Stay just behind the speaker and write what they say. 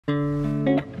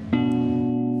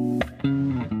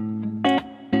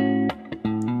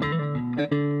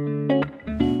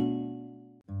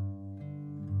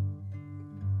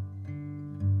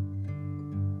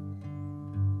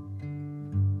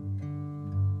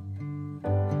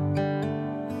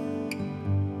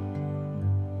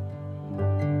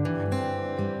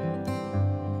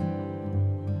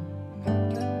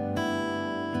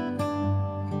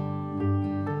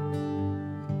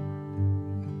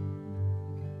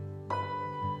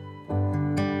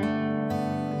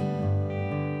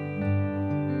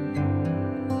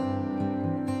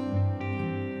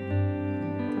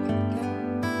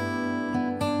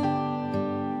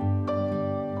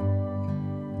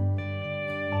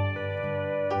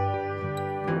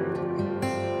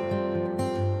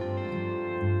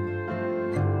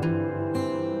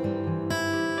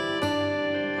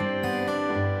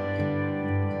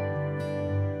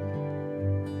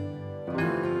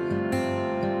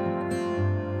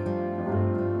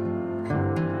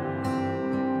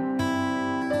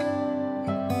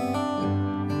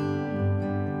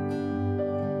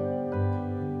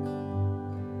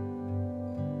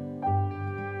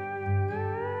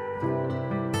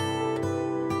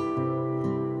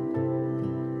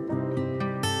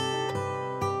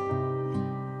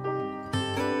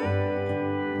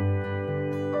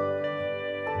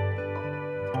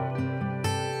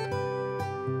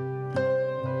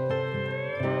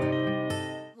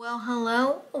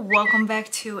welcome back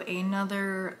to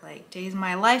another days of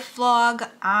my life vlog.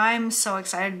 I'm so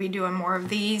excited to be doing more of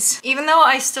these, even though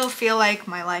I still feel like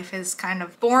my life is kind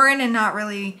of boring and not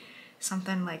really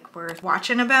something worth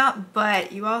watching about,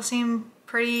 but you all seem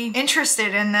pretty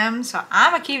interested in them, so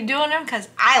I'm gonna keep doing them because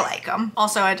I like them.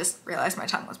 Also, I just realized my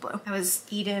tongue was blue. I was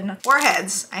eating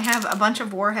warheads. I have a bunch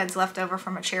of warheads left over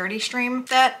from a charity stream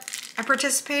that I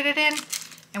participated in,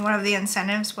 and one of the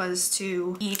incentives was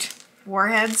to eat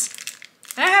warheads.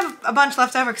 And I have a bunch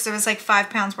left over because it was like 5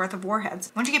 pounds worth of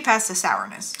warheads. Once you get past the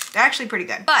sourness, they're actually pretty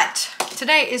good. But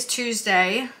today is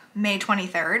Tuesday, May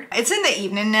 23rd. It's in the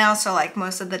evening now, so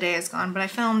most of the day is gone, but I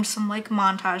filmed some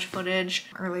montage footage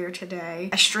earlier today.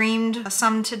 I streamed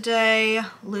some today.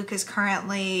 Luke is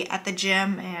currently at the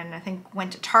gym and I think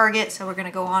went to Target, so we're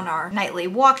gonna go on our nightly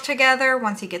walk together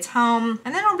once he gets home.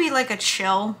 And then it'll be a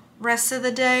chill rest of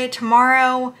the day.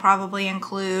 Tomorrow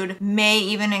may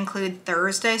even include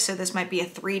Thursday, so this might be a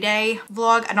 3-day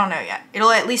vlog. I don't know yet.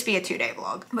 It'll at least be a 2-day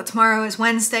vlog. But tomorrow is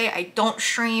Wednesday. I don't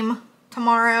stream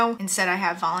tomorrow. Instead, I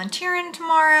have volunteering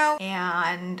tomorrow,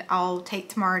 and I'll take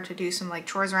tomorrow to do some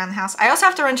chores around the house. I also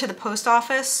have to run to the post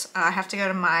office. I have to go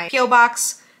to my P.O.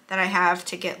 box that I have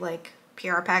to get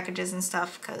PR packages and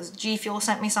stuff because GFUEL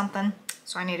sent me something.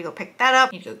 So I need to go pick that up.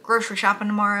 I need to go grocery shopping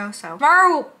tomorrow. So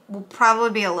tomorrow will probably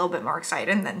be a little bit more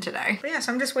exciting than today. But yeah,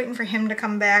 so I'm just waiting for him to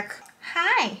come back.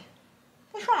 Hi,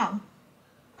 what's wrong?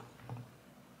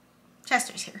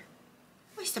 Chester's here.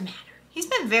 What's the matter? He's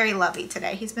been very lovey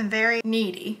today. He's been very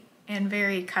needy and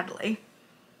very cuddly.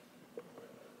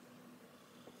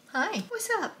 Hi, what's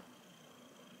up?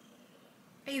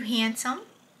 Are you handsome?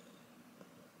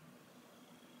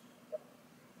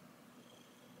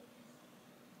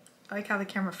 I like how the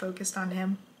camera focused on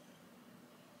him.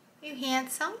 Are you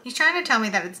handsome? He's trying to tell me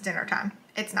that it's dinner time.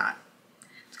 It's not.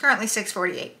 It's currently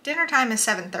 6:48. Dinner time is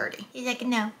 7:30. He's like,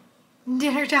 no.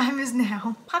 Dinner time is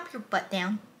now. Pop your butt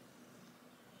down.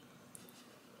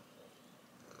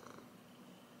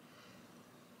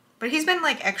 But he's been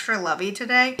extra lovey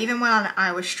today. Even when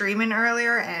I was streaming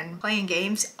earlier and playing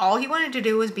games, all he wanted to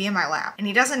do was be in my lap. And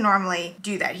he doesn't normally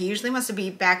do that. He usually wants to be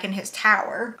back in his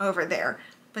tower over there.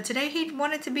 But today he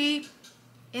wanted to be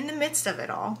in the midst of it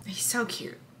all. He's so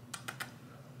cute.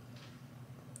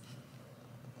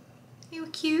 You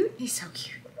cute? He's so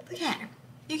cute. Look at him.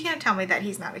 You can't tell me that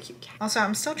he's not a cute cat. Also,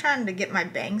 I'm still trying to get my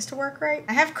bangs to work right.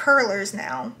 I have curlers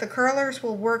now. The curlers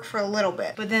will work for a little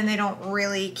bit, but then they don't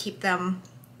really keep them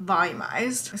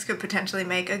volumized. This could potentially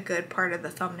make a good part of the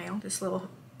thumbnail. This little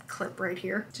clip right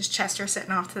here. Just Chester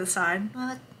sitting off to the side.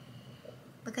 Oh,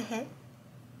 look ahead.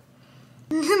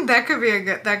 That could be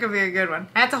a good one.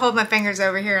 I have to hold my fingers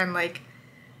over here and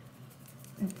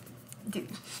dude,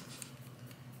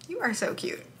 you are so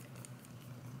cute.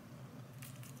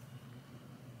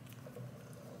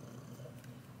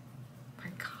 My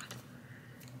God.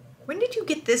 When did you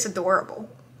get this adorable?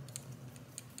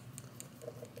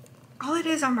 All it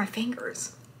is are my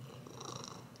fingers.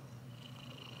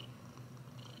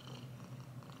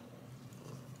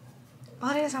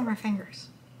 All it is are my fingers.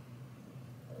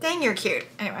 Dang, you're cute.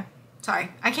 Anyway, sorry.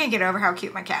 I can't get over how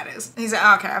cute my cat is. He's like,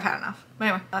 oh, okay, I've had enough. But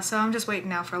anyway, so I'm just waiting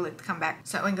now for Luke to come back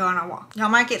so we can go on our walk. Y'all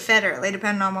might get fed early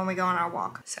depending on when we go on our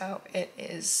walk. So it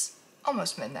is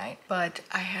almost midnight, but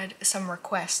I had some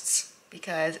requests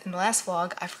because in the last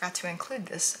vlog, I forgot to include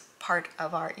this part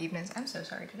of our evenings. I'm so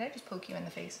sorry. Did I just poke you in the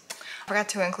face? I forgot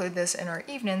to include this in our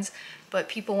evenings, but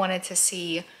people wanted to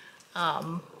see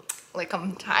time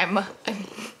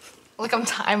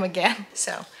again.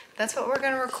 So that's what we're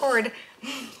gonna record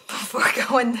before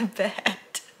going to bed.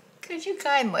 Could you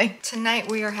kindly?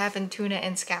 Tonight we are having tuna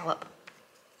and scallop.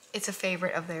 It's a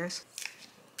favorite of theirs.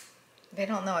 They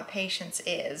don't know what patience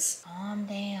is. Calm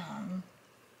down.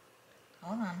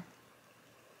 Hold on.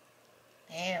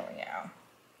 There we go.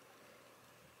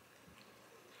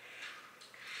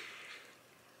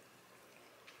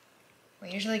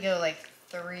 We usually go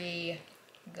 3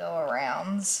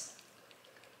 go-arounds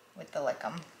with the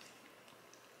lickum.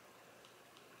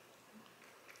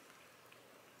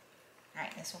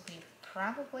 Alright, this will be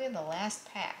probably the last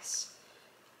pass.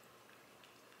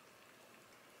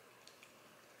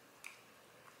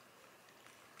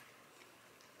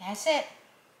 That's it.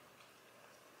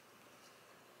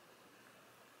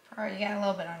 Oh, you got a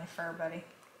little bit on your fur, buddy.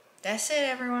 That's it,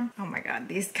 everyone. Oh my God,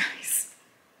 these guys.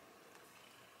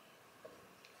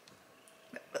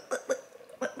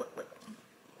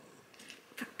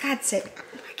 For God's sake,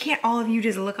 why can't all of you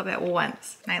just look up at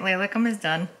once? Nightly lickum is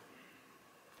done.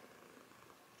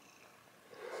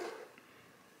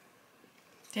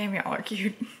 Damn, y'all are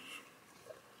cute.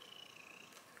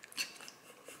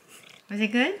 Was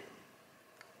it good? Is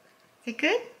it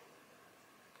good?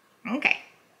 Okay.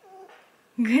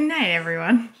 Good night,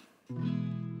 everyone.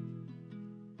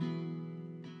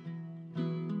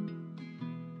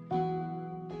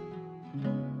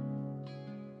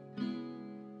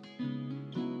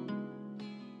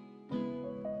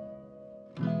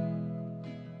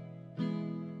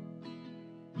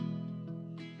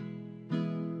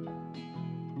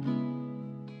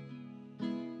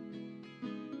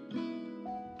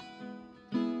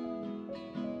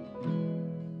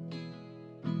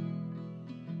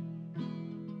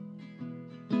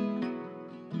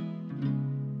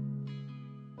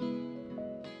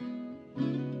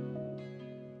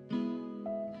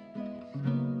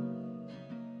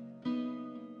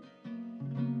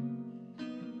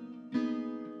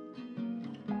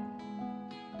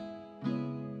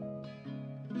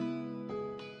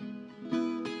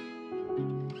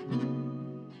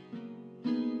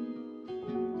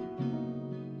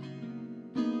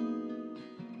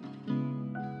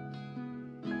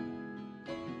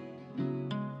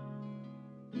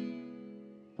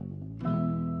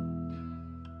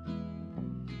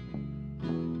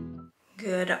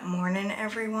 Good morning,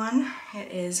 everyone.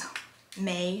 It is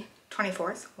May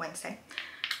 24th, Wednesday.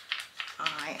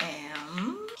 I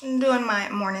am doing my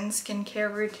morning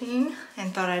skincare routine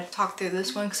and thought I'd talk through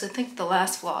this one because I think the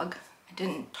last vlog I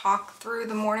didn't talk through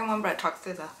the morning one, but I talked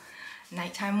through the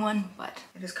nighttime one. But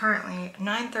it is currently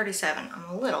 9:37.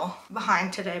 I'm a little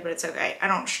behind today, but it's okay. I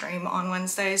don't stream on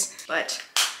Wednesdays, but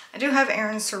I do have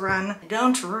errands to run. I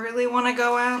don't really want to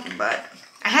go out, but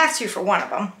I have to for one of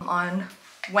them. On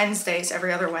Wednesdays,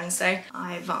 every other Wednesday,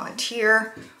 I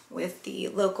volunteer with the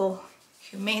local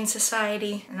Humane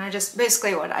Society, and I just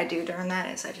basically what I do during that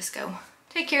is I just go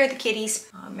take care of the kitties,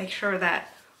 make sure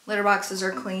that litter boxes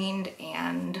are cleaned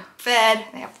and fed,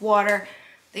 they have water,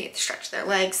 they get to stretch their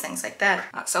legs, things like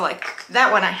that. So like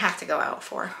that one I have to go out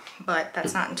for, but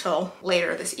that's not until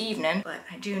later this evening. But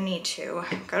I do need to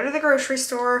go to the grocery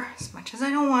store as much as I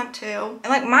don't want to. And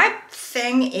like my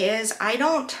thing is I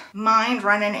don't mind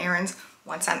running errands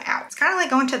once I'm out. It's kind of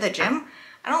like going to the gym.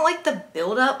 I don't like the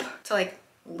build up to like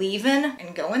leaving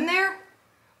and going there,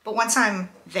 but once I'm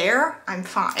there, I'm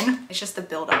fine. It's just the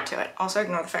build up to it. Also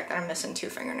ignore the fact that I'm missing 2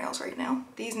 fingernails right now.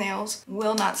 These nails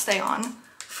will not stay on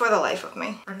for the life of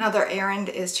me. Another errand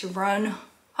is to run,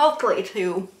 hopefully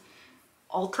to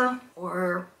Ulta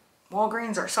or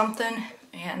Walgreens or something,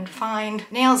 and find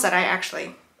nails that I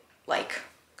actually like,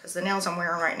 because the nails I'm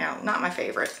wearing right now, not my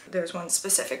favorite. There's one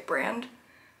specific brand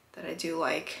that I do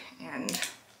like, and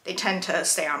they tend to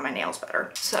stay on my nails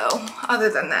better. So other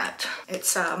than that,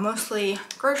 it's mostly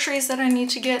groceries that I need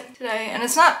to get today, and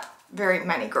it's not very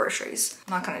many groceries.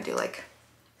 I'm not gonna do like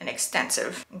an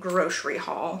extensive grocery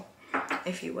haul,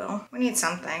 if you will. We need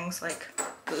some things, like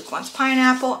Luke wants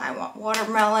pineapple, I want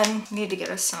watermelon. We need to get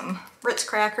us some Ritz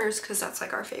crackers because that's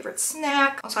like our favorite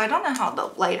snack. Also, I don't know how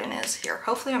the lighting is here.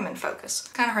 Hopefully I'm in focus.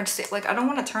 It's kind of hard to see. Like, I don't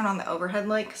want to turn on the overhead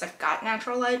light because I've got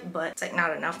natural light, but it's like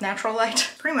not enough natural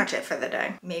light. Pretty much it for the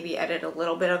day. Maybe edit a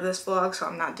little bit of this vlog so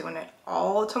I'm not doing it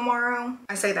all tomorrow.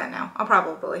 I say that now. I'll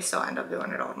probably still end up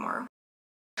doing it all tomorrow.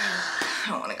 I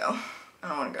don't want to go. I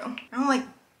don't want to go. I don't like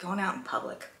going out in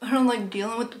public. I don't like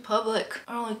dealing with the public.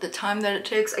 I don't like the time that it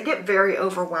takes. I get very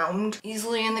overwhelmed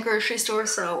easily in the grocery store,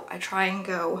 so I try and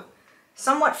go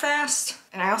somewhat fast.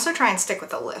 And I also try and stick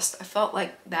with a list. I felt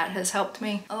like that has helped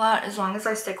me a lot. As long as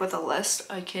I stick with a list,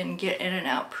 I can get in and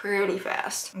out pretty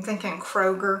fast. I'm thinking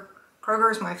Kroger.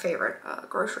 Kroger is my favorite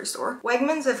grocery store.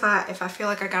 Wegmans if I feel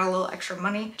like I got a little extra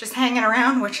money just hanging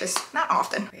around, which is not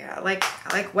often. But yeah, I like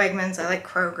Wegmans, I like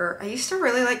Kroger. I used to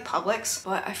really like Publix,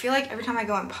 but I feel like every time I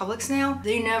go in Publix now,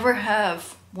 they never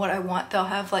have what I want. They'll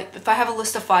have like, if I have a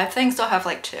list of 5 things, they'll have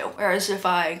like 2. Whereas if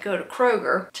I go to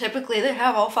Kroger, typically they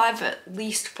have all 5, at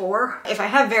least 4. If I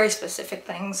have very specific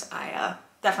things, I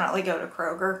definitely go to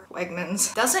Kroger.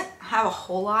 Wegmans doesn't have a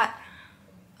whole lot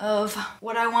of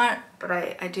what I want, but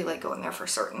I do like going there for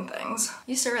certain things.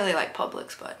 Used to really like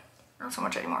Publix, but not so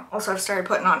much anymore. Also, I've started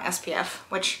putting on SPF,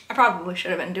 which I probably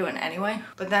should have been doing anyway.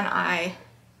 But then I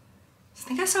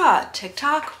think I saw a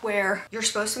TikTok where you're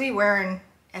supposed to be wearing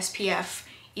SPF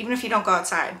even if you don't go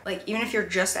outside. Like, even if you're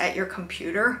just at your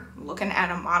computer looking at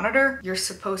a monitor, you're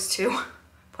supposed to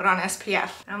put on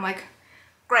SPF. And I'm like,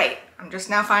 great, I'm just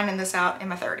now finding this out in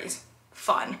my 30s.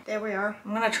 Fun. There we are.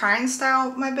 I'm gonna try and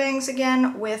style my bangs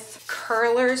again with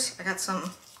curlers. I got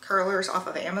some curlers off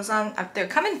of Amazon. They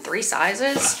come in 3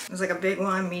 sizes. There's like a big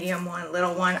one, medium one,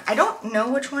 little one. I don't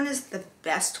know which one is the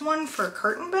best one for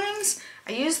curtain bangs.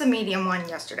 I used the medium one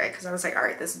yesterday because I was like, all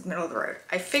right, this is middle of the road.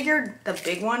 I figured the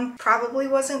big one probably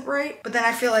wasn't right, but then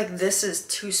I feel like this is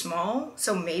too small,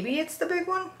 so maybe it's the big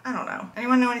one? I don't know.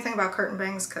 Anyone know anything about curtain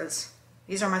bangs? Because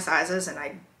These are my sizes and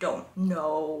I don't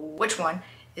know which one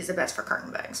is the best for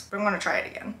curtain bangs, but I'm gonna try it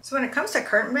again. So when it comes to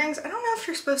curtain bangs, I don't know if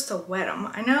you're supposed to wet them.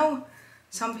 I know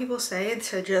some people say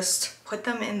to just put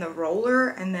them in the roller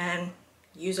and then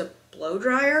use a blow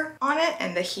dryer on it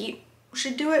and the heat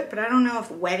should do it, but I don't know if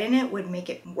wetting it would make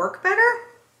it work better.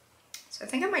 So I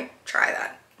think I might try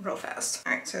that real fast.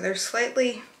 All right, so they're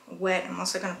slightly wet. I'm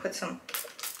also gonna put some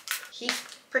heat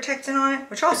protectant on it,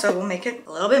 which also will make it a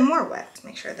little bit more wet. Let's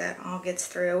make sure that all gets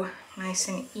through nice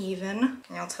and even.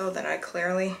 And you'll tell that I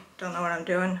clearly don't know what I'm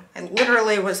doing. I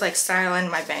literally was like styling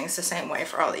my bangs the same way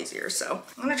for all these years. So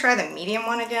I'm gonna try the medium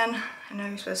one again. I know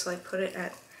you're supposed to like put it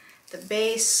at the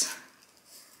base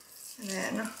and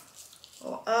then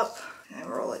roll up and then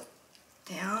roll it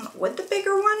down. Would the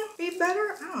bigger one be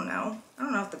better? I don't know. I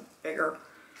don't know if the bigger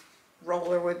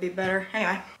roller would be better.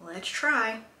 Anyway, let's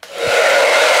try.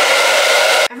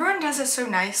 Everyone does it so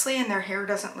nicely and their hair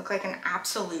doesn't look like an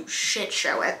absolute shit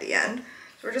show at the end.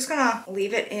 So we're just gonna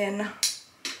leave it in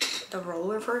the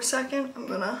roller for a second. I'm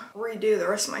gonna redo the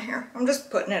rest of my hair. I'm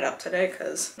just putting it up today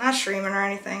because I'm not streaming or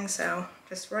anything, so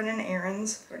just running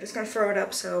errands. We're just gonna throw it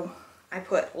up so I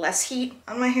put less heat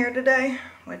on my hair today,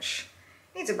 which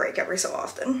needs a break every so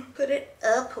often. Put it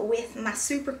up with my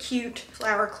super cute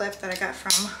flower clip that I got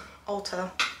from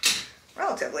Ulta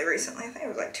relatively recently. I think it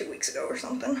was like 2 weeks ago or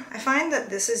something. I find that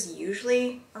this is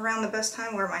usually around the best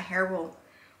time where my hair will,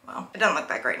 well, it doesn't look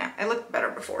that great now. It looked better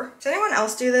before. Does anyone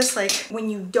else do this? Like when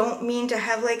you don't mean to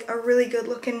have like a really good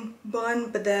looking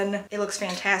bun, but then it looks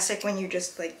fantastic when you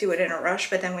just like do it in a rush,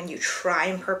 but then when you try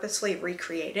and purposely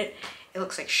recreate it, it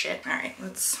looks like shit. All right,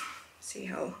 let's see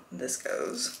how this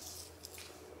goes.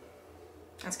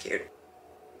 That's cute. Is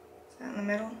that in the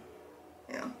middle?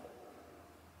 Yeah.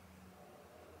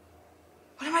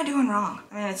 What am I doing wrong?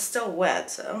 I mean, it's still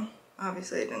wet, so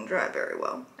obviously it didn't dry very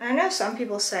well. And I know some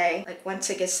people say, like,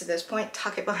 once it gets to this point,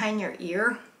 tuck it behind your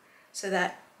ear so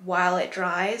that while it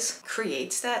dries,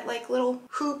 creates that, like, little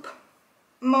curve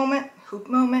moment,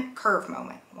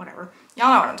 whatever.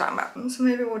 Y'all know what I'm talking about. So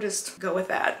maybe we'll just go with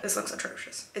that. This looks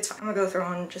atrocious. It's fine. I'm gonna go throw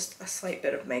on just a slight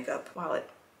bit of makeup while it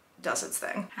does its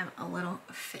thing. Have a little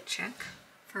fit check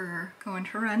for going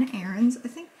to run errands. I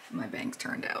think my bangs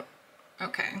turned out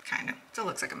okay, kind of. Still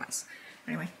looks like a mess.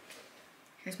 Anyway,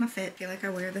 here's my fit. I feel like I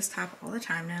wear this top all the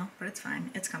time now, but it's fine.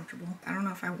 It's comfortable. I don't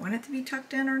know if I want it to be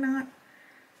tucked in or not,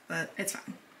 but it's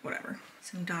fine. Whatever.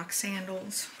 Some dock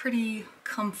sandals. Pretty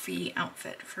comfy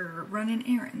outfit for running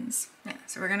errands. Yeah,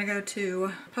 so we're gonna go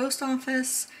to post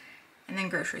office and then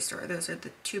grocery store. Those are the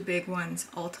two big ones.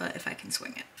 Ulta, if I can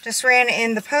swing it. Just ran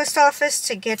in the post office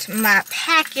to get my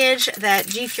package that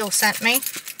GFUEL sent me. In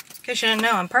case you didn't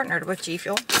know, I'm partnered with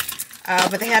GFUEL.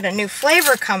 But they had a new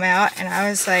flavor come out and I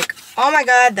was like, oh my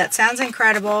god, that sounds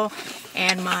incredible.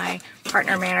 And my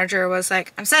partner manager was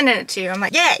like, I'm sending it to you. I'm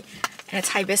like, yay! And it's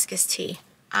hibiscus tea.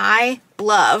 I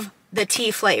love the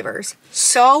tea flavors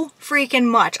so freaking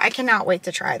much. I cannot wait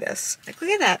to try this. Like,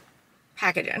 look at that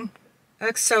packaging. It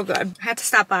looks so good. I had to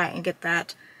stop by and get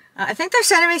that. I think they're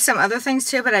sending me some other things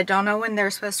too, but I don't know when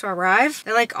they're supposed to arrive.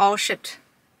 They're like all shipped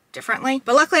differently.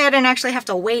 But luckily I didn't actually have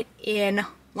to wait in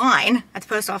line at the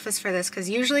post office for this, because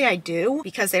usually I do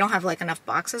because they don't have like enough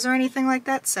boxes or anything like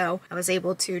that. So I was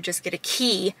able to just get a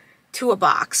key to a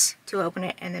box to open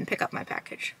it and then pick up my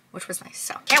package, which was nice.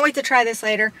 So can't wait to try this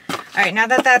later. All right, now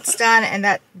that that's done and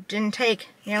that didn't take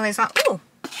nearly as long. Ooh,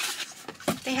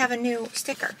 they have a new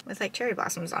sticker with like cherry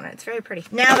blossoms on it. It's very pretty.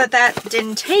 Now that that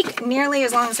didn't take nearly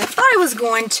as long as I thought it was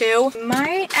going to,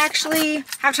 might actually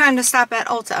have time to stop at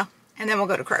Ulta. And then we'll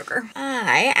go to Kroger.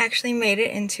 I actually made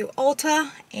it into Ulta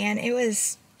and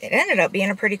it ended up being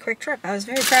a pretty quick trip. I was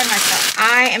very proud of myself.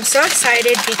 I am so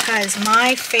excited because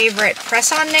my favorite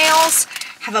press-on nails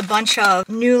have a bunch of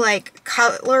new like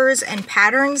colors and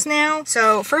patterns now.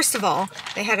 So first of all,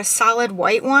 they had a solid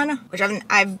white one, which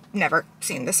I've never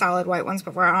seen the solid white ones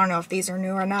before. I don't know if these are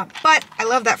new or not, but I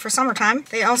love that for summertime.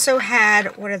 They also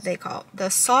had, what did they call it?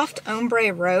 The soft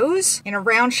ombre rose in a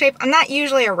round shape. I'm not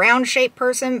usually a round shape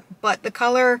person, but the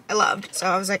color I loved. So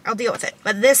I was like, I'll deal with it.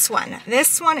 But this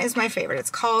one is my favorite. It's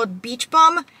called Beach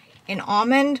Bum in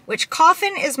almond, which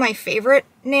coffin is my favorite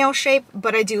nail shape,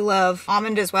 but I do love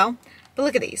almond as well. But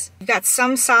look at these. You've got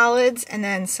some solids and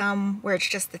then some where it's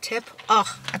just the tip.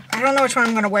 Oh, I don't know which one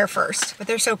I'm going to wear first, but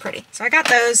they're so pretty. So I got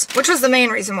those, which was the main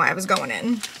reason why I was going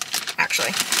in,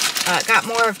 actually. Got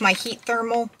more of my heat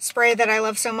thermal spray that I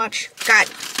love so much. Got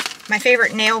my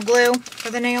favorite nail glue for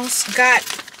the nails. Got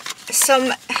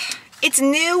some... It's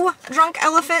new Drunk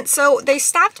Elephant, so they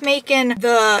stopped making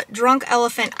the Drunk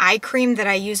Elephant eye cream that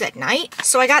I use at night.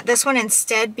 So I got this one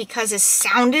instead because it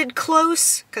sounded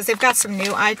close, because they've got some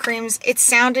new eye creams. It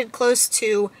sounded close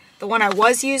to the one I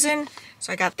was using.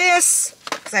 So I got this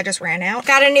because I just ran out.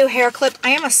 Got a new hair clip. I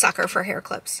am a sucker for hair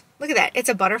clips. Look at that. It's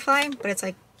a butterfly, but it's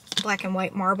like black and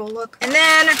white marble look. And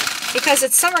then because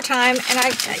it's summertime and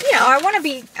I want to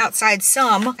be outside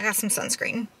some, I got some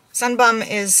sunscreen. Sunbum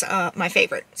is my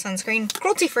favorite sunscreen.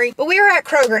 Cruelty free. But we are at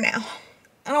Kroger now.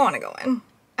 I don't want to go in.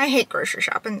 I hate grocery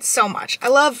shopping so much. I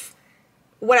love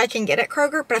what I can get at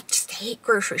Kroger, but I just hate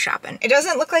grocery shopping. It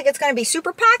doesn't look like it's going to be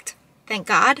super packed. Thank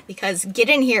God, because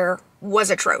getting here was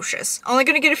atrocious. Only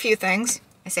going to get a few things.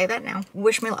 I say that now.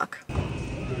 Wish me luck.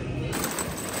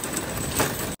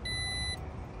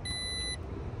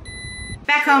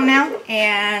 Back home now,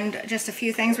 and just a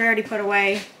few things. We already put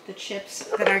away the chips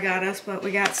that I got us, but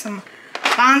we got some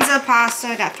Banza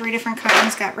pasta. Got 3 different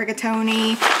kinds. Got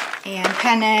rigatoni and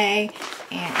penne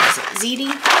and is it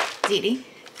ziti? Ziti.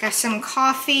 Got some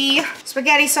coffee,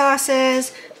 spaghetti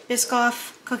sauces,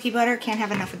 Biscoff cookie butter. Can't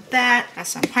have enough of that. Got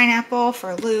some pineapple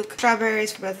for Luke,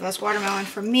 strawberries for both of us, watermelon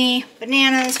for me,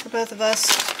 bananas for both of us,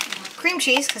 cream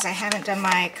cheese, because I haven't done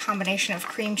my combination of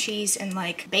cream cheese and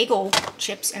like bagel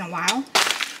chips in a while.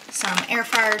 Some air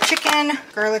fryer chicken,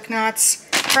 garlic knots,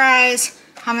 fries,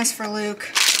 hummus for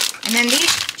Luke. And then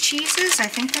these cheeses, I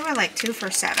think they were like 2 for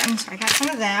 $7. So I got some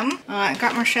of them. I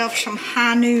got myself some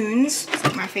high noons. It's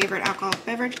like my favorite alcoholic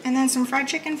beverage. And then some fried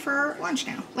chicken for lunch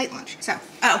now, late lunch. So,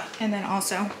 oh, and then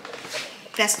also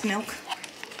best milk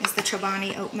is the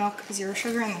Chobani oat milk, 0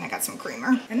 sugar. And then I got some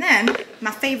creamer. And then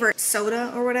my favorite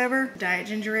soda or whatever, Diet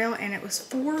Ginger Ale. And it was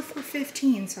 4 for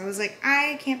 $15. So I was like,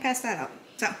 I can't pass that up.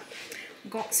 So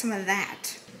got some of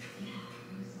that.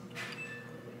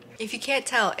 If you can't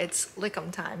tell, it's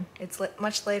lick'em time. It's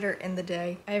much later in the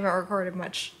day. I haven't recorded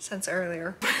much since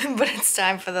earlier, but it's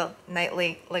time for the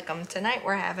nightly lick'em. Tonight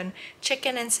we're having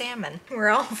chicken and salmon. We're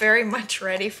all very much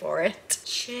ready for it.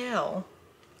 Chill.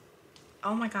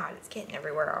 Oh my God, it's getting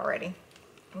everywhere already.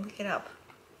 Look it up.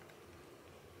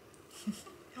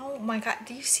 Oh my God,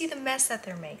 do you see the mess that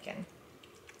they're making?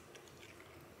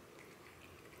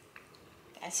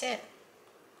 That's it.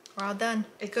 We're all done.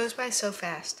 It goes by so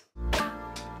fast.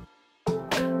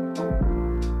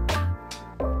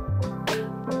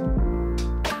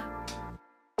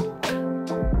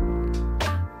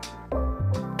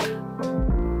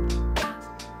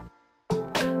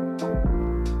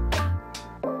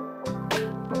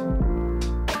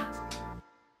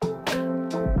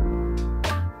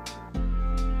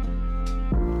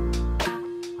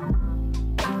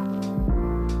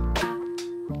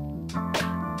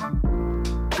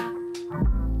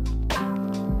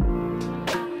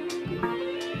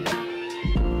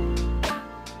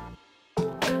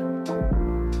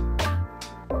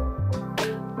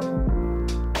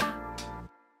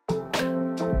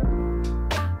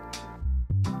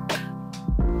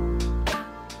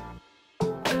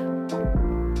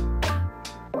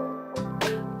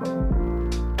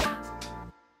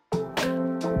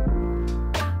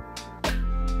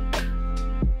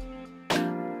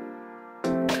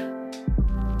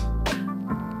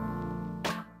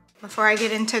 Before I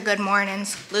get into good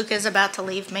mornings, Luke is about to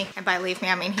leave me. And by leave me,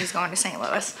 I mean he's going to St.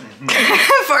 Louis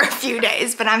for a few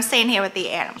days, but I'm staying here with the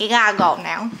animal. He gotta go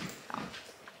now.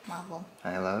 So,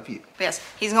 I love you. yes,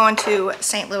 he's going to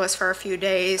St. Louis for a few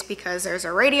days because there's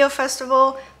a radio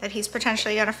festival that he's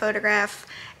potentially gonna photograph.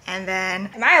 And then,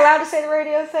 am I allowed to say the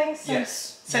radio thing?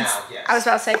 Yes. Yes. Yes. I was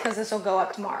about to say because this will go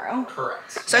up tomorrow.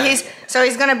 Correct. So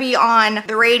he's gonna be on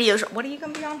the radio show. What are you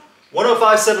gonna be on?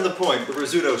 105.7 The Point, the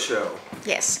Rizzuto Show.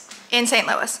 Yes, in St.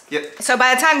 Louis. Yep. So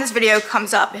by the time this video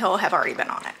comes up, he'll have already been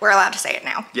on it. We're allowed to say it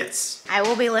now. Yes. I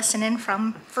will be listening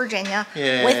from Virginia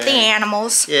Yay. with the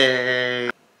animals.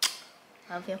 Yay.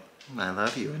 Love you. I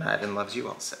love you, and Ivan loves you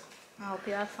also. I hope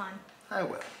you have fun. I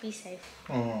will. Be safe.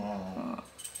 Aww.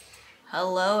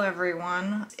 Hello,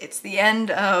 everyone. It's the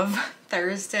end of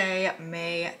Thursday,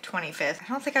 May 25th. I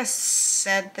don't think I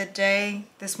said the day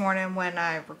this morning when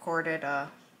I recorded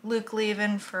Luke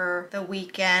leaving for the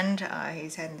weekend.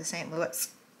 He's heading to St. Louis.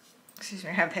 Excuse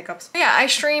me, I have hiccups. Yeah, I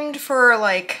streamed for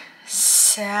like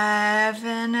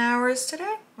 7 hours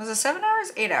today. Was it 7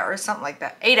 hours? 8 hours, something like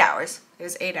that. 8 hours. It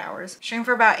was 8 hours. Streamed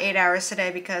for about 8 hours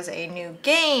today because a new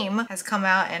game has come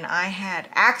out and I had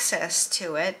access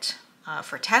to it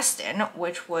for testing,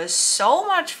 which was so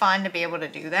much fun to be able to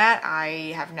do that.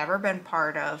 I have never been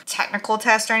part of technical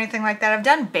tests or anything like that. I've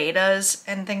done betas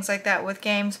and things like that with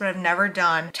games, but I've never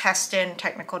done testing,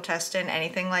 technical testing,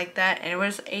 anything like that. And it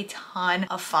was a ton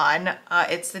of fun.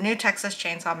 It's the new Texas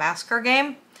Chainsaw Massacre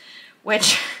game,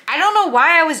 which I don't know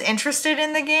why I was interested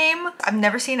in the game. I've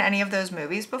never seen any of those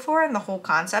movies before, and the whole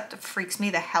concept freaks me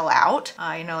the hell out.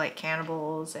 You know, like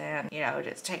cannibals and, you know,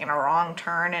 just taking a wrong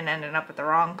turn and ending up at the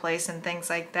wrong place and things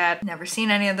like that. Never seen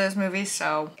any of those movies,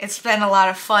 so it's been a lot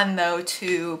of fun though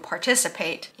to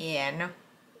participate in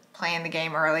playing the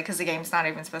game early, because the game's not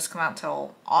even supposed to come out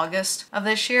until August of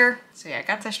this year. So yeah, I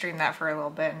got to stream that for a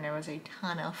little bit and it was a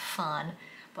ton of fun.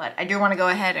 But I do want to go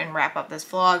ahead and wrap up this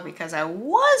vlog because I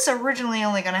was originally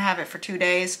only going to have it for 2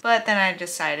 days, but then I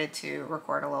decided to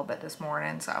record a little bit this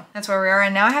morning. So that's where we are.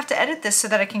 And now I have to edit this so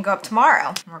that I can go up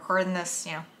tomorrow. I'm recording this,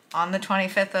 you know, on the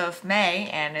 25th of May,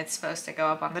 and it's supposed to go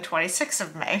up on the 26th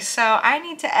of May. So I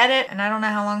need to edit, and I don't know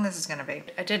how long this is gonna be.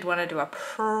 I did want to do a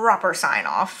proper sign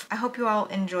off. I hope you all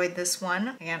enjoyed this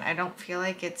one. Again, I don't feel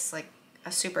like it's like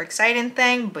a super exciting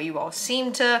thing, but you all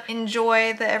seem to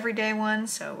enjoy the everyday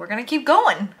ones, so we're gonna keep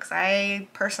going because I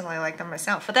personally like them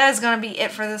myself. But that is gonna be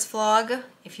it for this vlog.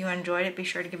 If you enjoyed it, be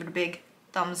sure to give it a big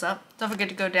thumbs up. Don't forget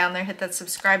to go down there, hit that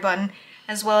subscribe button,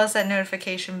 as well as that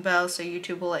notification bell so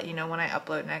YouTube will let you know when I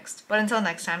upload next. But until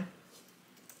next time,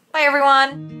 bye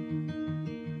everyone!